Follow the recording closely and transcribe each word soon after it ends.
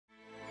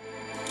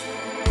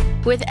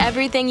With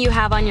everything you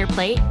have on your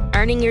plate,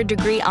 earning your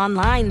degree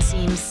online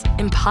seems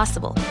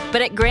impossible.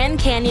 But at Grand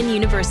Canyon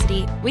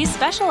University, we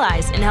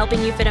specialize in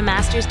helping you fit a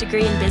master's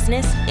degree in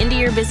business into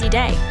your busy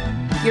day.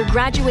 Your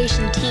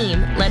graduation team,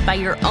 led by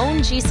your own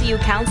GCU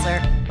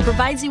counselor,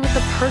 provides you with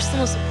the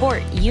personal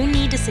support you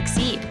need to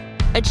succeed.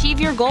 Achieve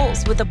your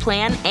goals with a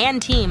plan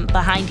and team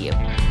behind you.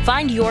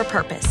 Find your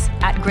purpose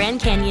at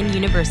Grand Canyon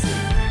University.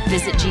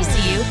 Visit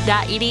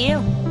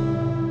gcu.edu.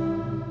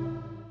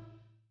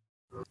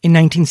 In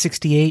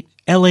 1968,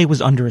 LA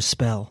was under a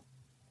spell.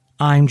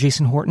 I'm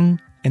Jason Horton,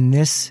 and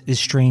this is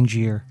Strange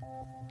Year.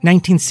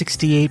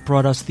 1968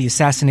 brought us the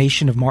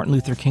assassination of Martin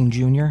Luther King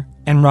Jr.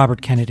 and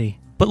Robert Kennedy.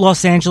 But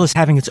Los Angeles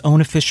having its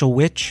own official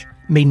witch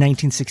made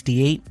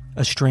 1968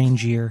 a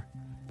strange year.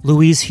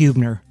 Louise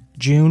Huebner,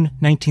 June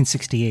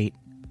 1968.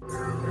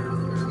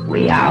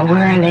 We are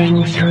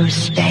whirling through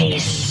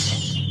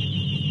space,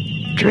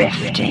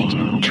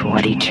 drifting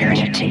toward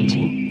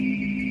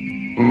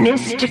eternity.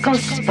 Mystical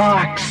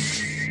sparks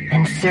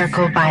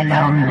encircled by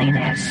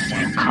loneliness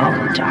and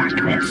cold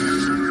darkness.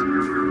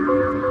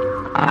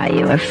 Are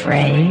you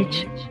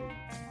afraid?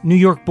 New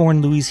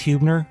York-born Louise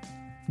Huebner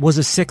was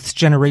a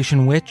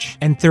sixth-generation witch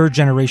and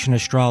third-generation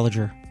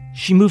astrologer.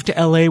 She moved to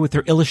LA with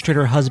her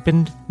illustrator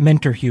husband,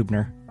 Mentor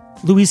Huebner.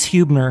 Louise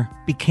Huebner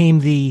became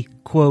the,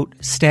 quote,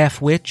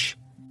 staff witch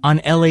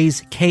on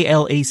LA's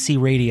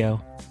KLAC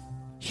radio.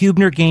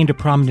 Huebner gained a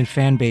prominent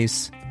fan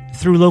base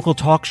through local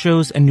talk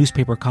shows and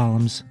newspaper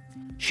columns.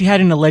 She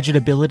had an alleged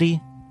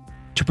ability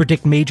to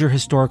predict major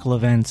historical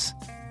events,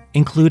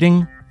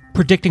 including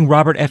predicting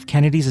Robert F.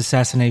 Kennedy's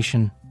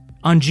assassination.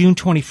 On June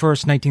 21,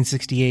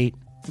 1968,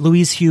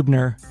 Louise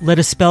Huebner led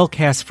a spell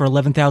cast for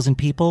 11,000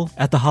 people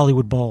at the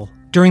Hollywood Bowl.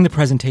 During the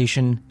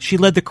presentation, she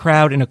led the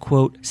crowd in a,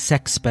 quote,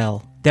 sex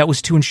spell that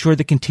was to ensure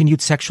the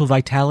continued sexual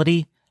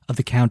vitality of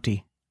the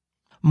county.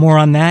 More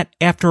on that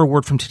after a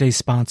word from today's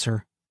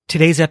sponsor.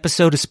 Today's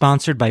episode is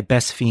sponsored by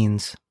Best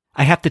Fiends.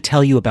 I have to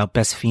tell you about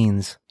Best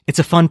Fiends. It's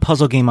a fun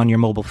puzzle game on your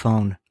mobile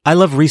phone. I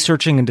love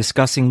researching and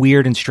discussing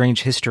weird and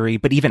strange history,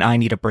 but even I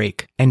need a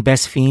break, and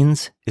Best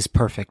Fiends is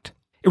perfect.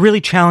 It really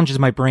challenges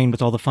my brain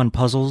with all the fun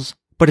puzzles,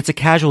 but it's a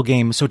casual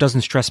game, so it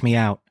doesn't stress me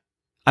out.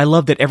 I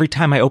love that every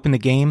time I open the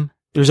game,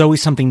 there's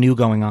always something new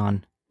going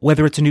on.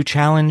 Whether it's a new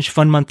challenge,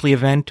 fun monthly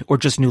event, or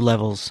just new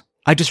levels.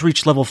 I just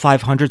reached level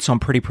 500, so I'm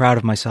pretty proud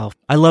of myself.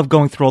 I love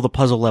going through all the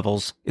puzzle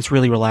levels. It's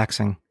really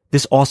relaxing.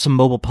 This awesome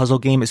mobile puzzle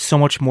game is so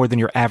much more than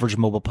your average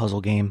mobile puzzle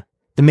game.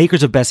 The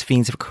makers of Best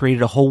Fiends have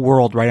created a whole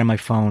world right on my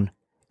phone.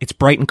 It's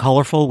bright and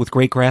colorful with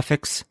great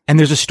graphics, and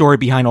there's a story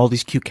behind all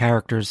these cute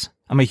characters.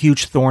 I'm a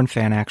huge Thorn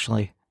fan,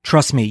 actually.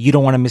 Trust me, you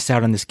don't want to miss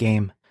out on this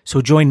game. So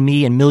join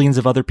me and millions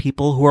of other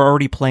people who are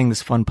already playing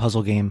this fun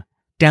puzzle game.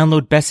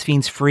 Download Best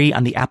Fiends free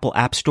on the Apple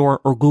App Store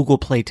or Google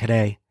Play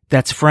today.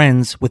 That's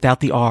friends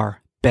without the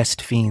R,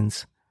 Best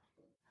Fiends.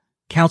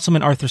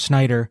 Councilman Arthur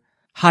Snyder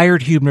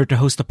hired Huebner to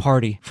host a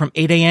party from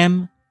 8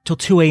 a.m. till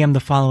 2 a.m. the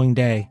following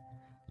day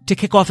to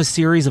kick off a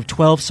series of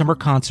 12 summer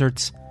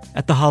concerts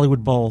at the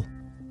Hollywood Bowl,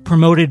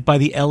 promoted by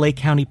the LA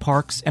County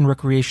Parks and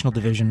Recreational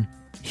Division.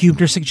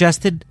 Huebner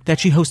suggested that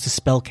she host a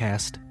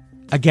spellcast,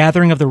 a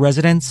gathering of the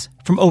residents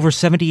from over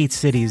 78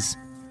 cities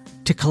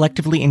to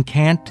collectively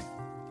incant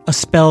a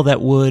spell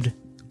that would,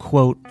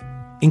 quote,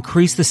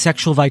 increase the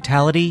sexual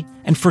vitality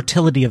and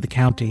fertility of the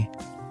county.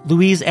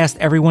 Louise asked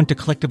everyone to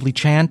collectively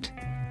chant,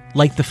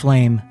 light the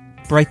flame,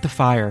 bright the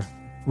fire.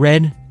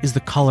 Red is the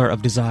color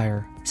of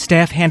desire.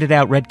 Staff handed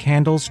out red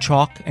candles,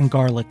 chalk, and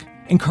garlic,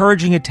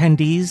 encouraging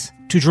attendees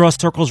to draw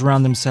circles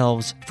around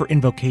themselves for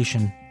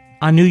invocation.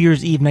 On New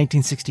Year's Eve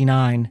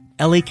 1969,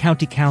 LA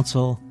County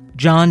Council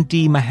John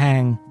D.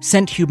 Mahang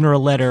sent Huebner a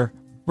letter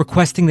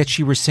requesting that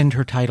she rescind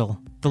her title.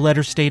 The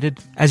letter stated,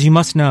 as you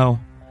must know,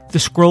 the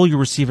scroll you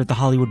received at the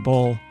Hollywood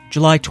Bowl,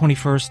 July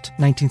 21st,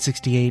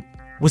 1968,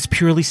 was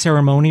purely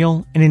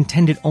ceremonial and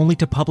intended only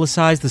to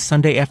publicize the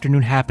Sunday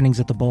afternoon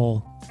happenings at the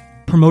Bowl,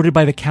 promoted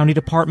by the County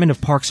Department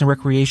of Parks and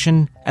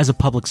Recreation as a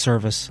public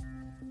service.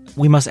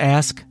 We must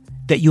ask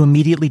that you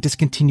immediately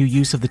discontinue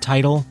use of the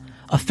title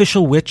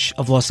Official Witch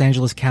of Los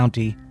Angeles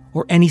County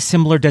or any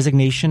similar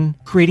designation,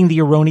 creating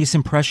the erroneous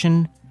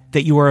impression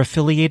that you are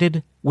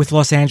affiliated with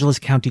Los Angeles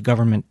County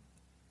government.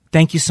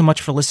 Thank you so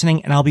much for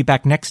listening, and I'll be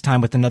back next time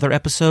with another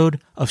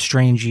episode of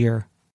Strange Year.